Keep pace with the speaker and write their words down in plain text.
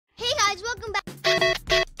guys, welcome back.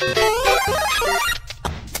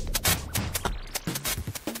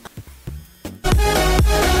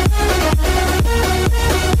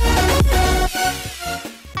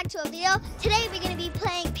 Back to a video. Today we're going to be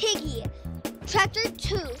playing Piggy Chapter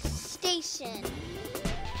 2 Station.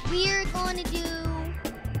 We're going to do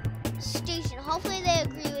Station. Hopefully they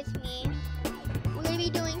agree with me. We're going to be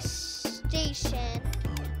doing Station.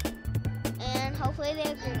 And hopefully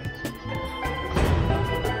they agree with me.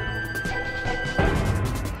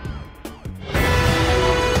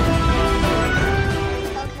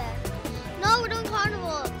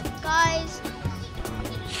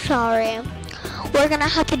 Sorry, we're gonna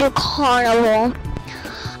have to do carnival.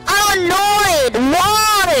 I'm annoyed.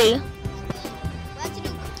 Why? We have to do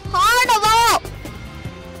carnival.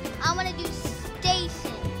 I want to do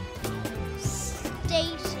station.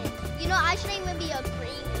 Station. You know, I shouldn't even be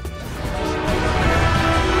agreeing with this.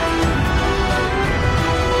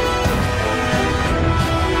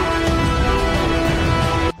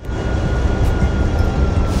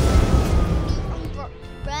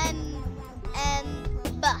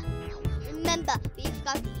 Remember, we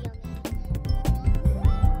forgot the E on there.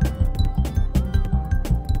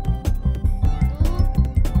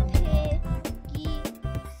 Piggy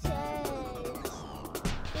says.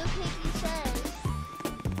 Piggy says.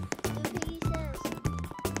 Piggy says.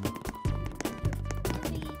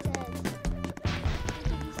 Piggy says.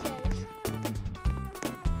 Piggy says.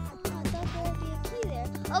 I thought there would be a key there.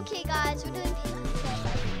 Okay, guys, we're doing Piggy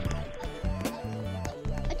says.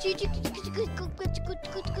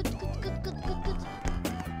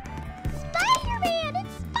 Spider-Man!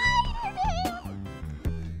 It's Spider-Man!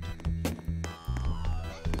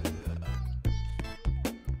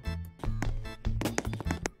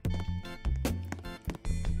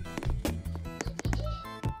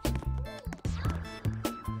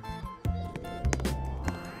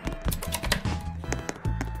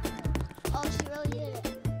 Oh, she really did it.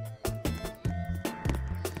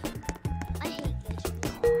 I hate glitches.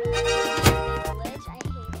 Glitch, I hate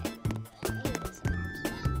it. I hate it so much.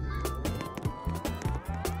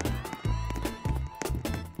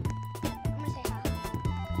 I'm gonna say hi.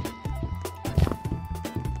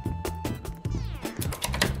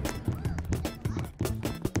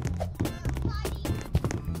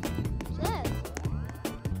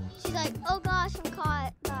 She's like, oh gosh, I'm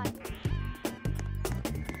caught. Bye.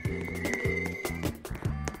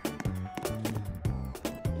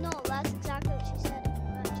 No, that's exactly what she said.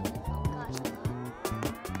 She's like, oh gosh, I'm caught.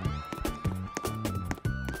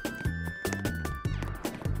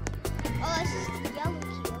 Oh, that's just the yellow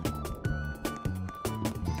key.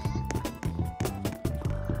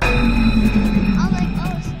 I was like,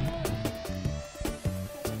 oh, it's new.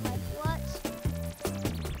 Like, what?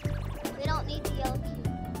 We don't need the yellow key.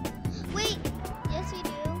 Wait, yes we do.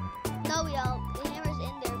 No, we don't. The hammer's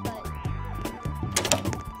in there, but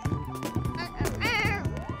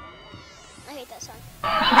I hate that song.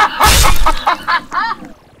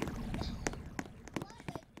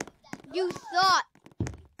 You thought.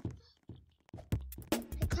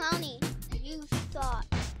 Hey, Clowny, you thought.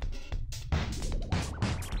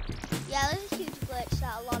 Yeah, there's a huge glitch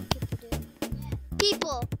that a lot of people do.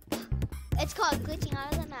 People, it's called glitching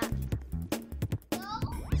out of the map.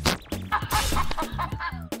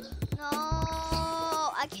 No,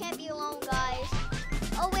 I can't be alone, guys.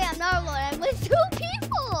 Oh wait, I'm not alone. I'm with 2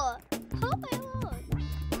 people. How am I alone?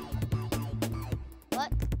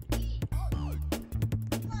 What?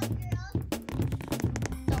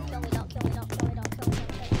 Don't kill me, don't kill me, don't kill me, don't kill me, don't kill me.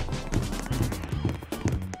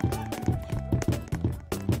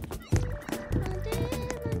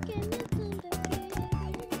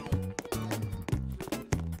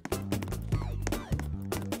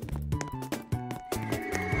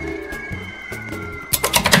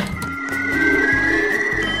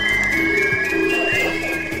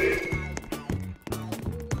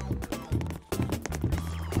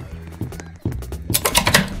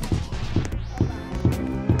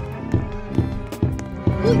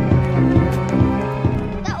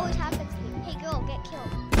 That always happens to me. Hey girl, get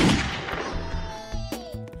killed.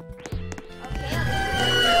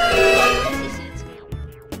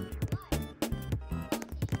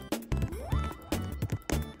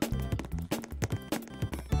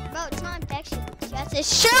 Okay, bro, it's not infection. She has to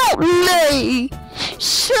shoot me!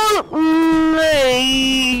 Shoot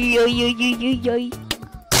me! Yo, yo, yo, yo, yo.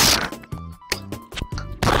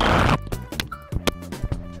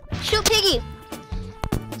 Shoot Piggy!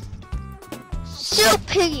 Shoot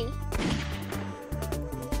Piggy!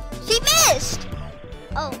 She missed!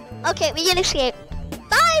 Oh, okay, we can escape.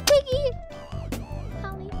 Bye, Piggy!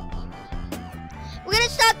 We're gonna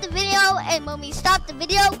stop the video, and when we stop the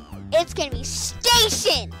video, It's gonna be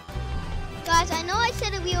Station. Guys, I know I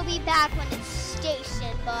said that we will be back when it's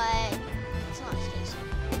Station, but it's not Station.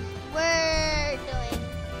 We're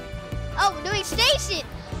doing Station.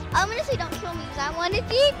 I'm gonna say don't kill me because I want to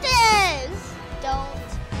eat this. Don't.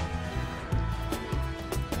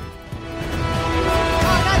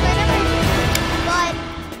 Oh guys, I never. But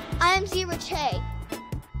I am Zero Che,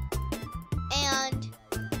 and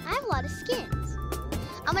I have a lot of skins.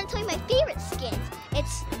 I'm gonna tell you my favorite skins.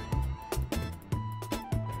 It's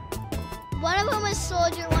one of them is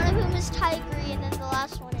Soldier, one of them is Tigery, and then the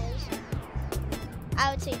last one is,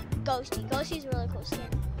 I would say, Ghosty. Ghosty's a really cool skin.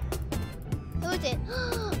 Who is it?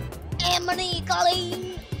 Emily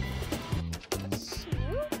calling. It's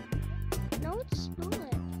Snoop? No, it's not.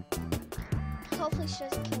 Hopefully she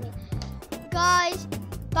doesn't kill me. Guys,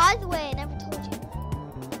 by the way, I never told you.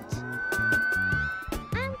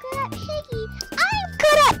 I'm good at Piggy. I'm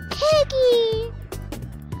good at Piggy.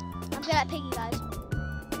 I'm good at Piggy, guys.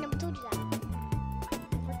 I never told you that.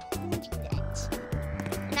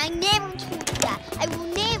 And I never told you that. I will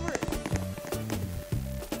never.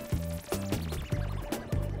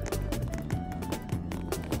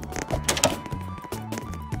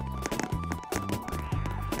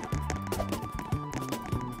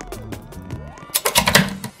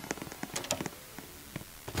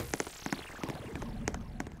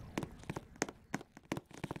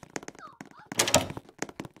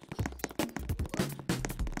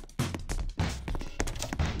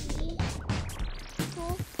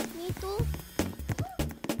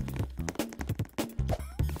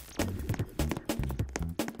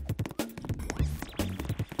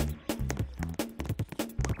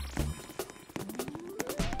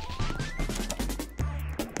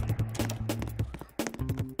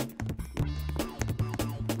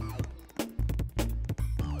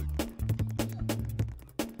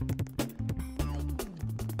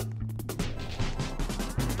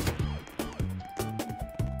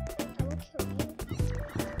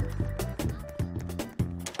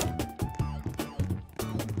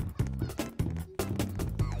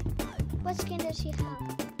 What skin does she have?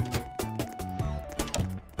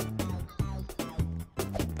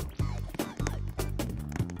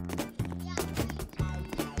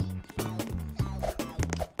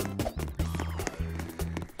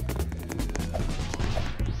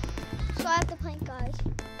 So I have to plank, guys.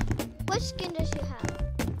 What skin does she have?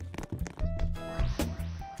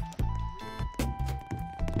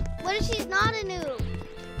 What if she's not a noob?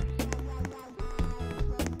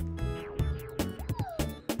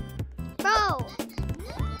 Bro,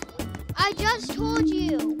 I just told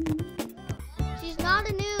you. She's not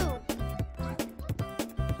a noob.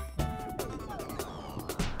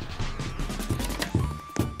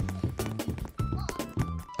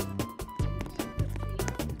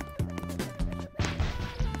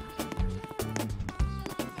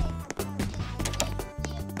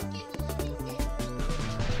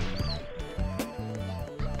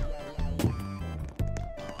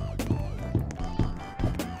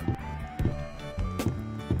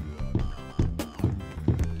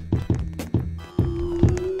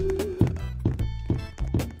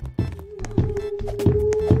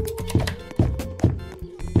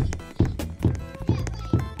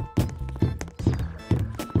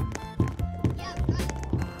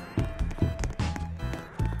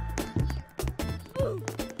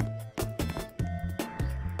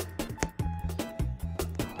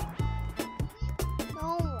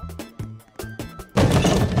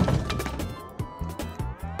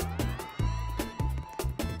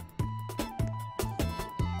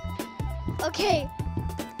 Okay,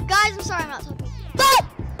 guys, I'm sorry I'm not talking, but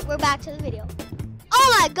we're back to the video.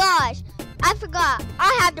 Oh my gosh, I forgot.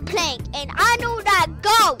 I have the plank, and I know that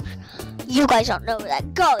ghost. You guys don't know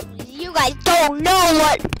that ghost. You guys don't know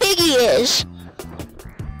what Piggy is.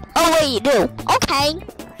 Oh wait, you do. Okay.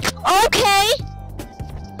 Okay.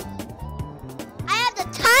 I have the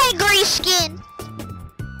tigery skin.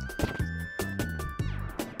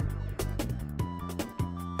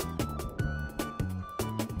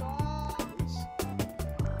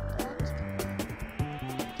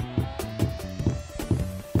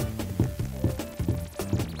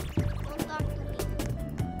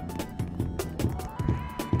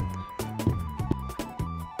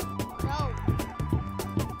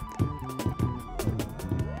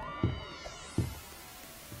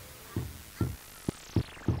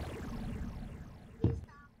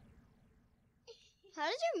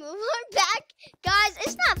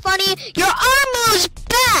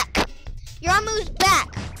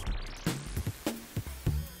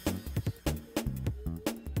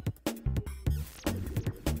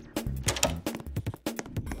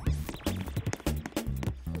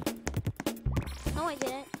 No, I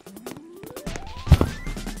didn't.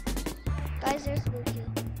 Guys, there's Luki.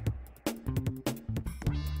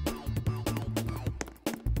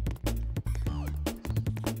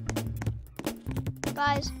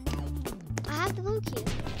 Guys, I have the Luki.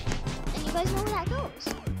 And you guys know where that goes.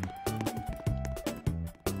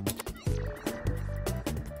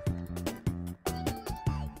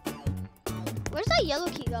 Where's that yellow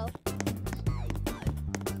key go?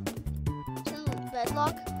 It's in the red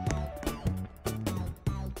lock.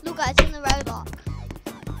 Luke, it's in the red lock.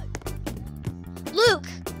 Luke!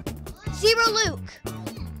 Zero Luke!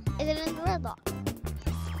 Is it in the red lock?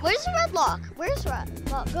 Where's the red lock? Where's the red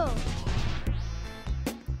lock go?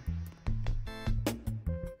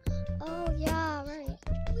 Oh, yeah, right.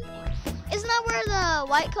 Isn't that where the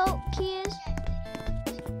white coat key is?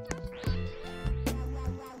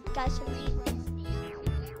 Guys,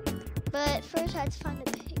 but first I have to find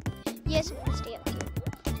the pig. Yes, I'm gonna stay up here.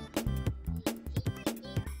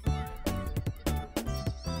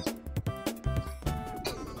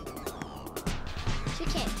 She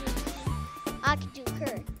can't do me. I can do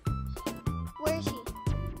her. Where is she?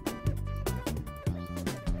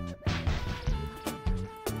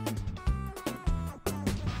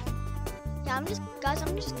 Yeah, I'm just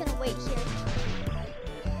gonna wait here.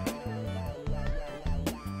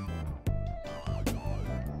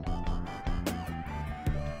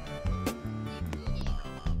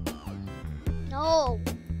 No.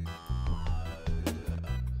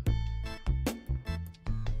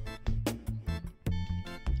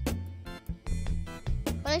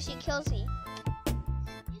 What if she kills me?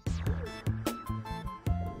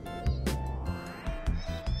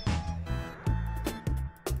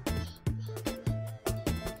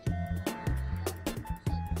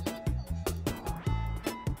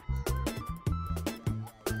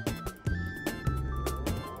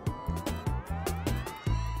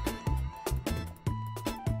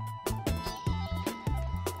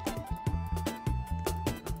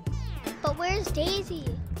 But where's Daisy?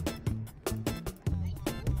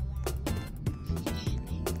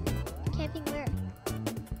 Camping where?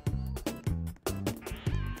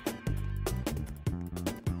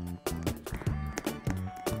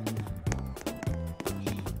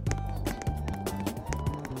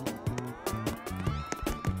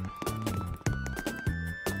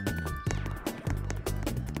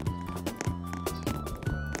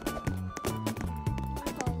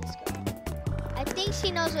 I think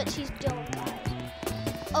she knows what she's doing, guys.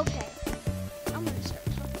 Okay. I'm gonna start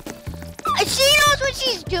talking. She knows what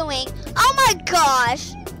she's doing! Oh my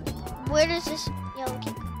gosh! Where does this yellow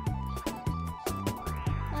key go?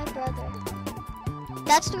 My brother.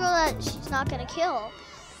 That's the girl that she's not gonna kill.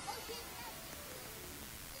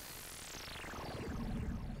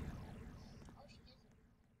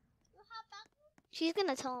 She's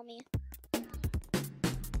gonna tell me.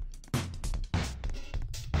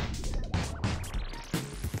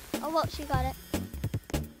 Oh, well, she got it.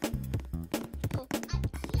 Oh.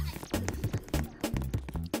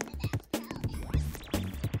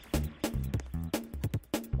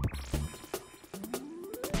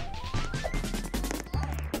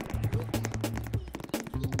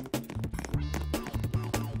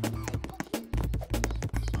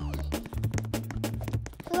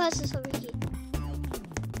 Who has this over here?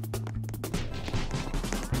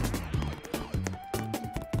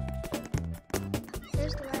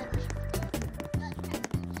 There's the wrench.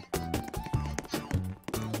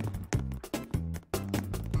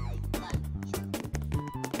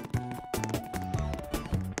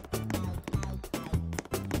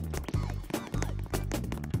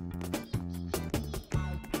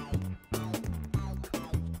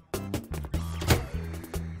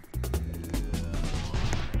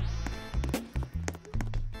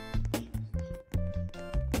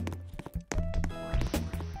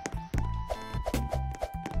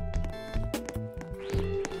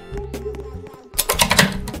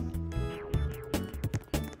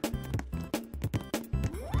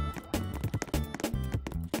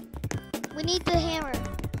 We need the hammer.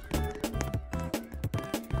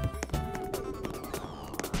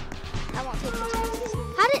 I won't take the chances.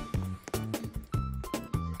 How did...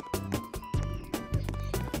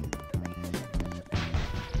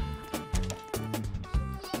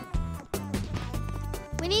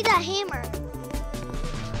 We need that hammer.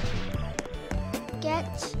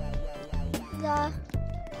 Get the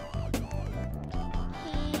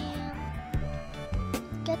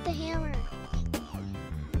Get the hammer.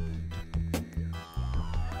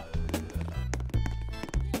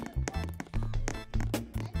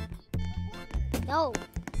 No.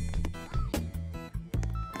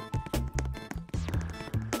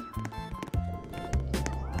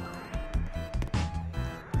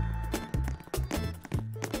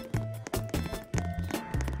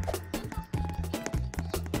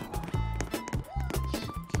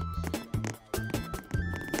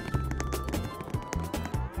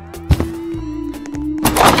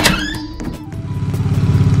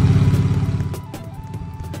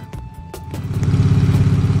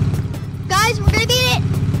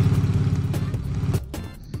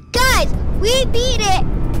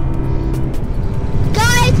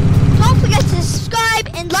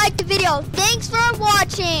 like the video. Thanks for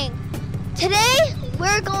watching. Today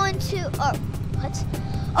we're going to what?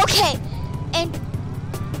 Okay, and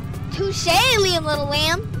touche, Liam Little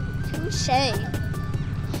Lamb. Touche.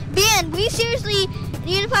 Man, we seriously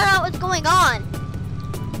need to find out what's going on.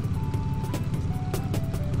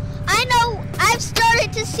 I know I've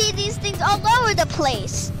started to see these things all over the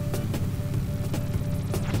place.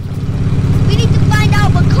 We need to find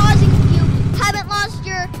out what causing you. Haven't lost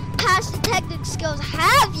your past detective skills,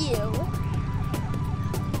 have you?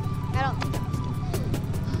 I don't think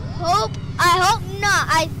so. I hope not.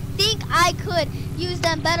 I think I could use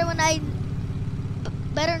them better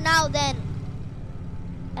now than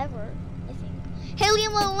ever, I think. Hey,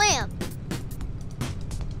 Liam Little Lamb.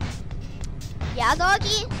 Yeah,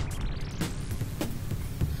 doggy?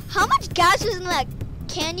 How much gas was in that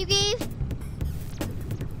can you gave?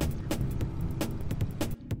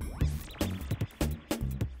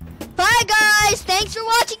 Bye, guys. Thanks for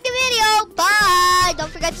watching the video. Bye.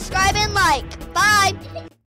 Don't forget to subscribe and like. Bye.